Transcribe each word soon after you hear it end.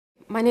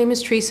My name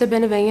is Theresa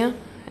Bentivegna.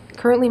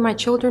 Currently, my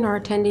children are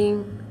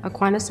attending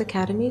Aquinas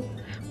Academy.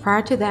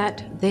 Prior to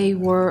that, they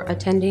were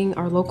attending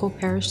our local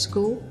parish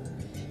school.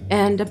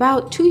 And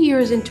about 2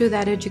 years into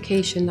that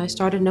education, I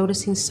started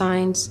noticing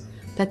signs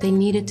that they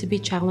needed to be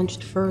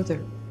challenged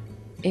further.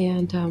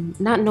 And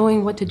not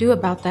knowing what to do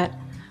about that,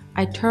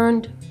 I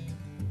turned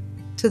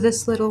to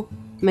this little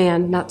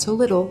man, not so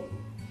little.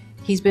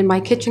 He's been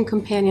my kitchen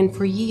companion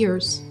for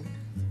years.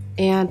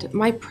 And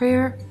my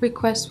prayer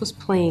request was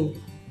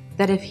plain,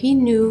 that if he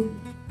knew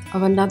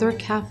of another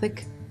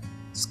Catholic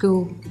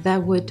school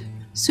that would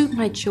suit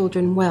my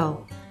children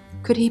well,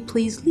 could he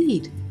please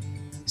lead?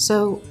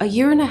 So 1.5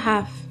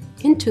 years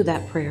into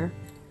that prayer,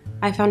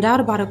 I found out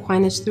about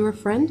Aquinas through a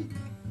friend.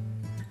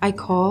 I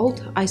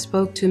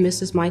spoke to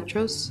Mrs.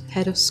 Mitros,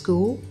 head of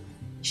school.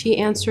 She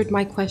answered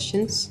my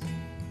questions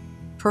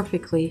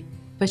perfectly,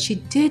 but she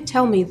did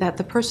tell me that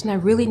the person I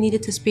really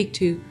needed to speak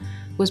to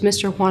was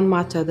Mr. Juan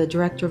Mata, the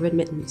director of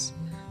admittance,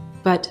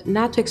 but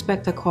not to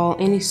expect a call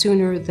any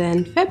sooner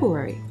than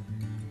February.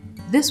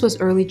 This was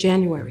early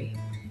January.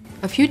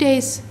 A few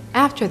days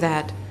after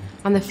that,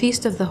 on the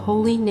feast of the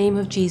Holy Name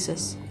of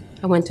Jesus,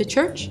 I went to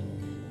church,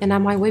 and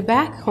on my way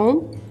back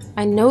home,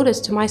 I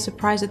noticed to my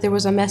surprise that there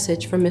was a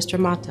message from Mr.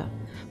 Mata.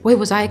 Boy,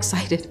 was I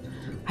excited.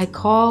 I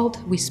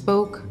called, we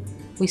spoke,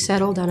 we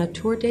settled on a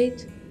tour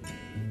date,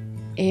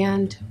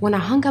 and when I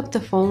hung up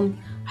the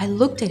phone, I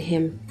looked at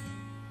him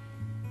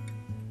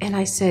and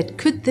I said,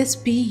 "Could this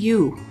be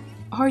you?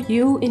 Are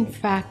you, in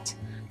fact,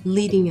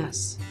 leading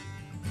us?"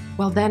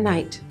 Well, that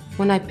night,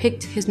 when I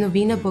picked his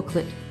novena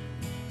booklet,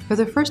 for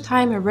the first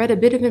time I read a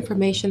bit of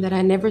information that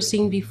I'd never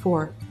seen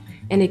before,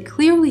 and it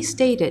clearly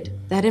stated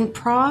that in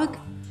Prague,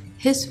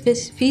 his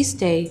feast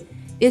day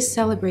is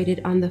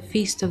celebrated on the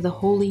feast of the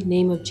Holy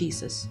Name of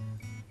Jesus.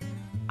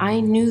 I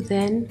knew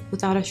then,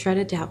 without a shred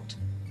of doubt,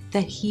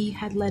 that he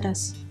had led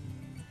us.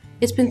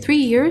 It's been 3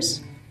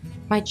 years.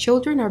 My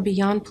children are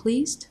beyond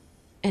pleased,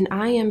 and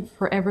I am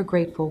forever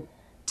grateful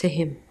to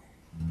him.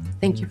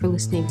 Thank you for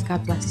listening.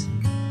 God bless.